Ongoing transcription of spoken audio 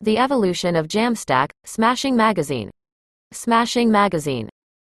The Evolution of Jamstack, Smashing Magazine. Smashing Magazine.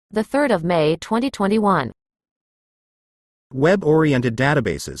 The 3rd of May 2021. Web-oriented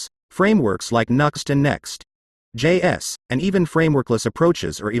databases, frameworks like Nuxt and Next.js, and even frameworkless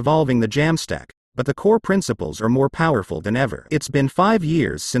approaches are evolving the Jamstack, but the core principles are more powerful than ever. It's been 5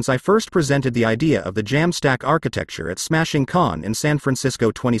 years since I first presented the idea of the Jamstack architecture at Smashing Con in San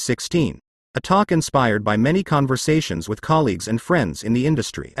Francisco 2016. A talk inspired by many conversations with colleagues and friends in the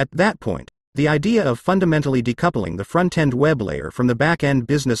industry. At that point, the idea of fundamentally decoupling the front-end web layer from the back-end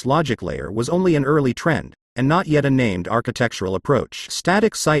business logic layer was only an early trend, and not yet a named architectural approach.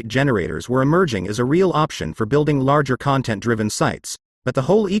 Static site generators were emerging as a real option for building larger content-driven sites, but the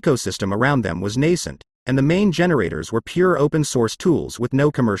whole ecosystem around them was nascent, and the main generators were pure open-source tools with no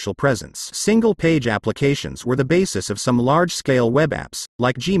commercial presence. Single-page applications were the basis of some large-scale web apps,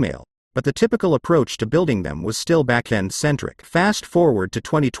 like Gmail, but the typical approach to building them was still back-end centric. Fast forward to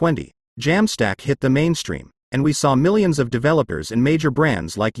 2020, Jamstack hit the mainstream, and we saw millions of developers in major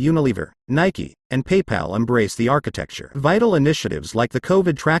brands like Unilever, Nike, and PayPal embrace the architecture. Vital initiatives like the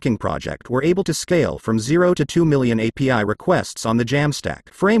COVID tracking project were able to scale from 0 to 2 million API requests on the Jamstack.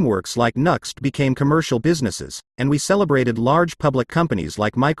 Frameworks like Nuxt became commercial businesses, and we celebrated large public companies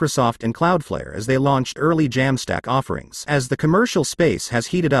like Microsoft and Cloudflare as they launched early Jamstack offerings. As the commercial space has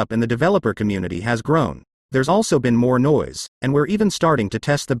heated up and the developer community has grown, there's also been more noise, and we're even starting to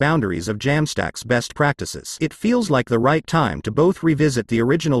test the boundaries of Jamstack's best practices. It feels like the right time to both revisit the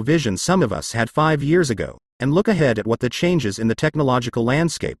original vision some of us had 5 years ago, and look ahead at what the changes in the technological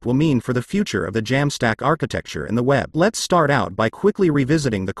landscape will mean for the future of the Jamstack architecture and the web. Let's start out by quickly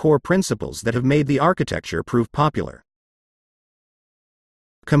revisiting the core principles that have made the architecture prove popular.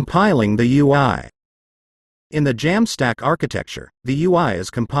 Compiling the UI. In the Jamstack architecture, the UI is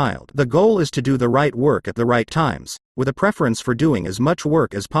compiled. The goal is to do the right work at the right times, with a preference for doing as much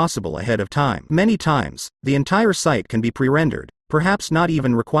work as possible ahead of time. Many times, the entire site can be pre-rendered, perhaps not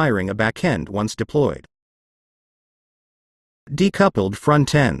even requiring a backend once deployed. Decoupled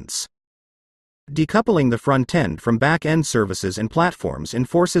front-ends. Decoupling the front-end from back-end services and platforms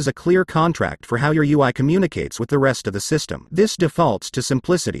enforces a clear contract for how your UI communicates with the rest of the system. This defaults to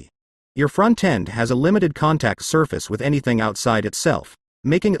simplicity. Your front-end has a limited contact surface with anything outside itself,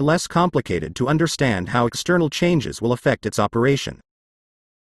 making it less complicated to understand how external changes will affect its operation.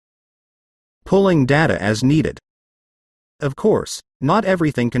 Pulling data as needed. Of course, not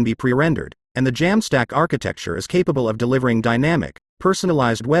everything can be pre-rendered, and the Jamstack architecture is capable of delivering dynamic,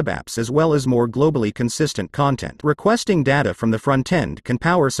 personalized web apps as well as more globally consistent content. Requesting data from the front-end can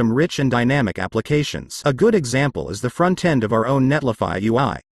power some rich and dynamic applications. A good example is the front-end of our own Netlify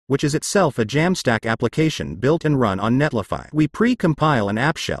UI, which is itself a Jamstack application built and run on Netlify. We pre-compile an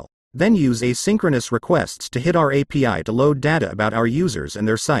app shell, then use asynchronous requests to hit our API to load data about our users and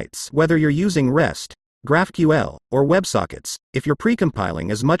their sites. Whether you're using REST, GraphQL, or WebSockets, if you're pre-compiling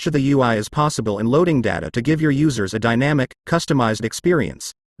as much of the UI as possible and loading data to give your users a dynamic, customized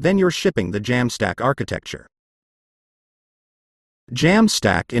experience, then you're shipping the Jamstack architecture.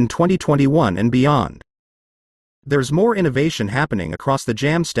 Jamstack in 2021 and beyond. There's more innovation happening across the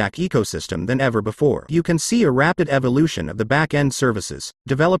Jamstack ecosystem than ever before. You can see a rapid evolution of the back-end services,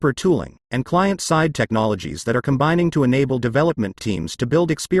 developer tooling, and client-side technologies that are combining to enable development teams to build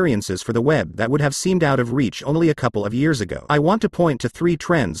experiences for the web that would have seemed out of reach only a couple of years ago. I want to point to 3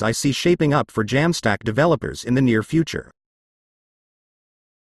 trends I see shaping up for Jamstack developers in the near future.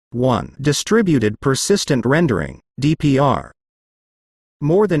 1. Distributed Persistent Rendering, DPR.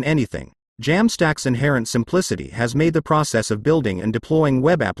 More than anything, Jamstack's inherent simplicity has made the process of building and deploying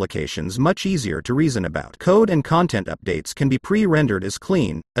web applications much easier to reason about. Code and content updates can be pre-rendered as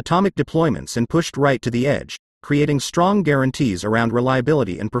clean, atomic deployments and pushed right to the edge, creating strong guarantees around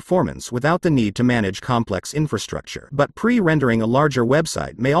reliability and performance without the need to manage complex infrastructure. But pre-rendering a larger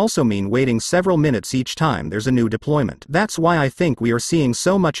website may also mean waiting several minutes each time there's a new deployment. That's why I think we are seeing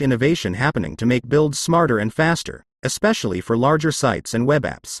so much innovation happening to make builds smarter and faster, especially for larger sites and web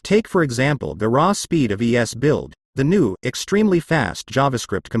apps. Take for example the raw speed of ES Build, the new, extremely fast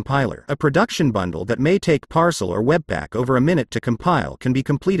JavaScript compiler. A production bundle that may take Parcel or Webpack over a minute to compile can be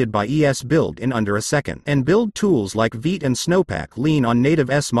completed by ES Build in under a second. And build tools like Vite and Snowpack lean on native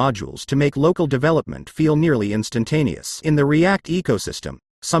S modules to make local development feel nearly instantaneous. In the React ecosystem,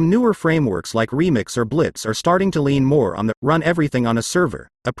 some newer frameworks like Remix or Blitz are starting to lean more on the run everything on a server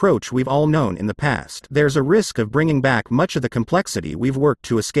approach we've all known in the past. There's a risk of bringing back much of the complexity we've worked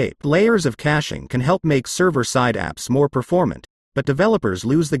to escape. Layers of caching can help make server-side apps more performant, but developers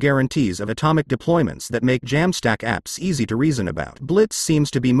lose the guarantees of atomic deployments that make Jamstack apps easy to reason about. Blitz seems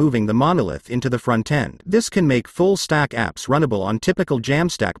to be moving the monolith into the front end. This can make full-stack apps runnable on typical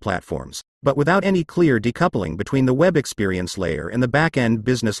Jamstack platforms, but without any clear decoupling between the web experience layer and the back-end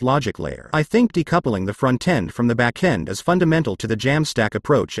business logic layer. I think decoupling the front end from the back end is fundamental to the Jamstack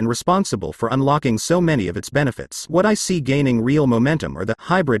approach and responsible for unlocking so many of its benefits. What I see gaining real momentum are the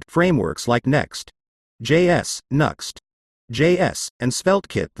hybrid frameworks like Next.js, Nuxt.js, and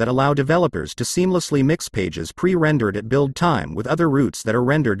SvelteKit that allow developers to seamlessly mix pages pre-rendered at build time with other routes that are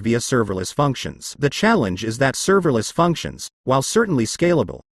rendered via serverless functions. The challenge is that serverless functions, while certainly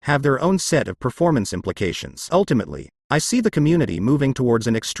scalable, have their own set of performance implications. Ultimately, I see the community moving towards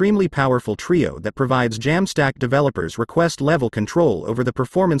an extremely powerful trio that provides Jamstack developers request-level control over the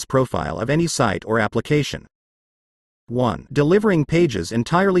performance profile of any site or application. 1. Delivering pages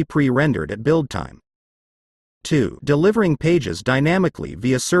entirely pre-rendered at build time. 2. Delivering pages dynamically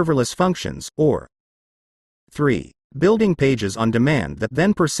via serverless functions, or 3. Building pages on demand that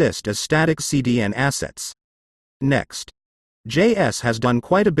then persist as static CDN assets. Next.js has done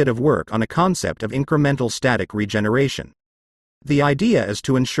quite a bit of work on a concept of incremental static regeneration. The idea is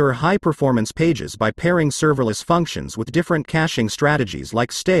to ensure high-performance pages by pairing serverless functions with different caching strategies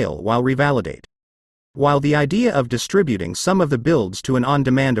like stale while revalidate. While the idea of distributing some of the builds to an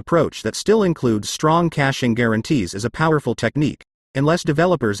on-demand approach that still includes strong caching guarantees is a powerful technique, unless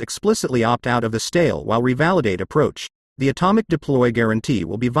developers explicitly opt out of the stale while revalidate approach, the atomic deploy guarantee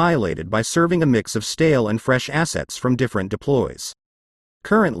will be violated by serving a mix of stale and fresh assets from different deploys.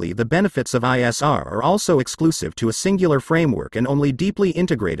 Currently, the benefits of ISR are also exclusive to a singular framework and only deeply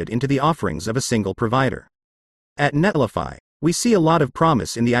integrated into the offerings of a single provider. At Netlify, we see a lot of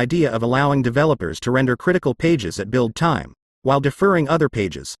promise in the idea of allowing developers to render critical pages at build time, while deferring other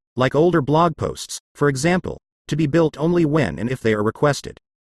pages, like older blog posts, for example, to be built only when and if they are requested.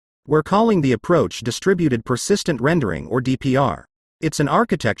 We're calling the approach Distributed Persistent Rendering or DPR. It's an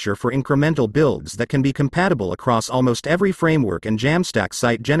architecture for incremental builds that can be compatible across almost every framework and Jamstack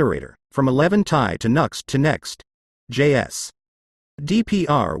site generator, from 11ti to Nuxt to Next.js.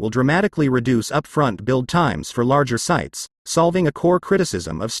 DPR will dramatically reduce upfront build times for larger sites, solving a core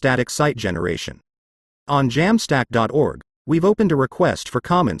criticism of static site generation. On Jamstack.org, we've opened a request for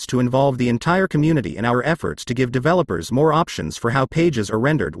comments to involve the entire community in our efforts to give developers more options for how pages are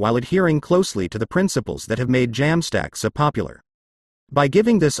rendered while adhering closely to the principles that have made Jamstack so popular. By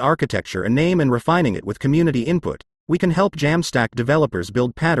giving this architecture a name and refining it with community input, we can help Jamstack developers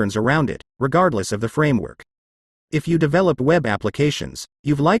build patterns around it, regardless of the framework. If you develop web applications,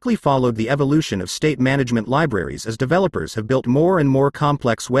 you've likely followed the evolution of state management libraries as developers have built more and more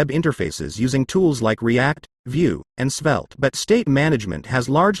complex web interfaces using tools like React, Vue, and Svelte. But state management has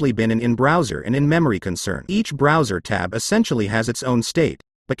largely been an in-browser and in-memory concern. Each browser tab essentially has its own state,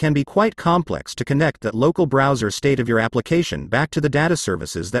 but can be quite complex to connect that local browser state of your application back to the data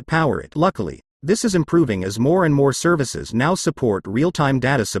services that power it. Luckily, this is improving as more and more services now support real-time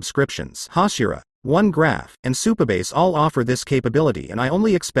data subscriptions. Hashiera, OneGraph, and Supabase all offer this capability, and I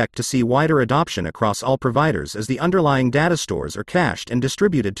only expect to see wider adoption across all providers as the underlying data stores are cached and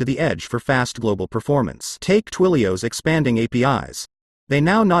distributed to the edge for fast global performance. Take Twilio's expanding APIs. They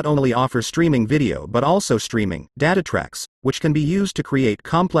now not only offer streaming video but also streaming data tracks, which can be used to create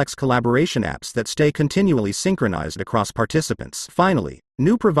complex collaboration apps that stay continually synchronized across participants. Finally,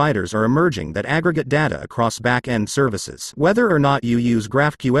 new providers are emerging that aggregate data across back-end services. Whether or not you use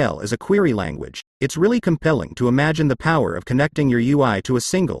GraphQL as a query language, it's really compelling to imagine the power of connecting your UI to a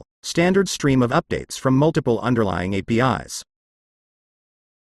single, standard stream of updates from multiple underlying APIs.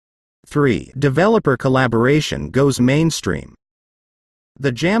 3. Developer collaboration goes mainstream.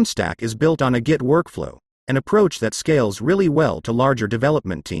 The Jamstack is built on a Git workflow, an approach that scales really well to larger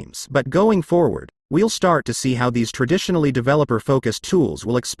development teams. But going forward, we'll start to see how these traditionally developer-focused tools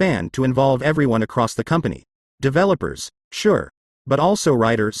will expand to involve everyone across the company. Developers, sure, but also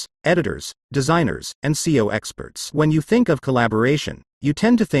writers, editors, designers, and SEO experts. When you think of collaboration, you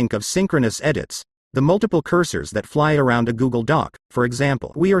tend to think of synchronous edits, the multiple cursors that fly around a Google Doc, for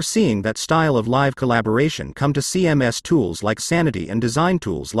example. We are seeing that style of live collaboration come to CMS tools like Sanity and design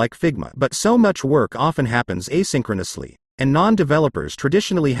tools like Figma. But so much work often happens asynchronously, and non-developers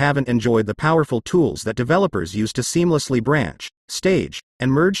traditionally haven't enjoyed the powerful tools that developers use to seamlessly branch, stage,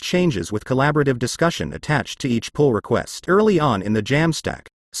 and merge changes with collaborative discussion attached to each pull request. Early on in the Jamstack,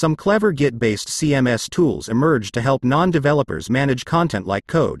 some clever Git-based CMS tools emerged to help non-developers manage content like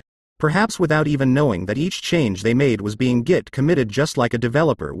code, perhaps without even knowing that each change they made was being Git committed, just like a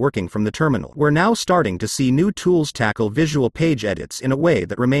developer working from the terminal. We're now starting to see new tools tackle visual page edits in a way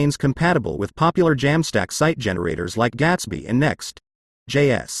that remains compatible with popular Jamstack site generators like Gatsby and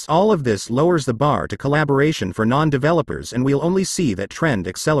Next.js. All of this lowers the bar to collaboration for non-developers, and we'll only see that trend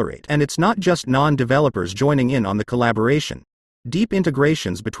accelerate. And it's not just non-developers joining in on the collaboration. Deep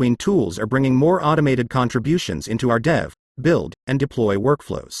integrations between tools are bringing more automated contributions into our dev, build, and deploy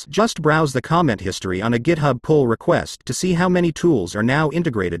workflows. Just browse the comment history on a GitHub pull request to see how many tools are now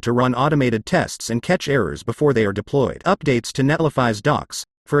integrated to run automated tests and catch errors before they are deployed. Updates to Netlify's docs,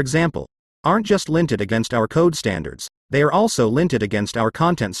 for example, aren't just linted against our code standards, they are also linted against our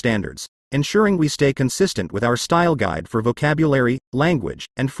content standards, ensuring we stay consistent with our style guide for vocabulary, language,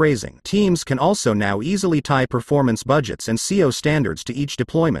 and phrasing. Teams can also now easily tie performance budgets and CO standards to each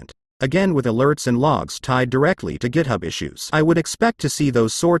deployment, again with alerts and logs tied directly to GitHub issues. I would expect to see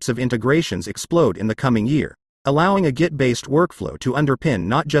those sorts of integrations explode in the coming year, allowing a Git-based workflow to underpin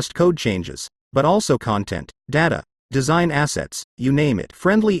not just code changes, but also content, data, design assets, you name it.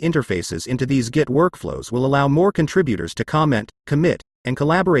 Friendly interfaces into these Git workflows will allow more contributors to comment, commit, and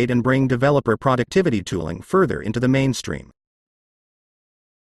collaborate, and bring developer productivity tooling further into the mainstream.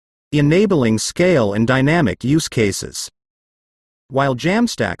 Enabling scale and dynamic use cases. While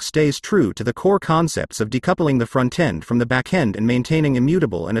Jamstack stays true to the core concepts of decoupling the front-end from the back-end and maintaining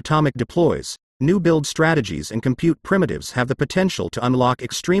immutable and atomic deploys, new build strategies and compute primitives have the potential to unlock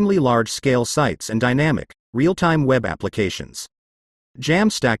extremely large-scale sites and dynamic, real-time web applications.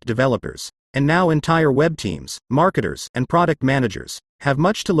 Jamstack developers, and now entire web teams, marketers, and product managers, have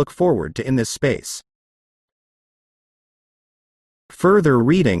much to look forward to in this space. Further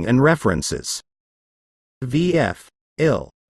reading and references. VF. Ill.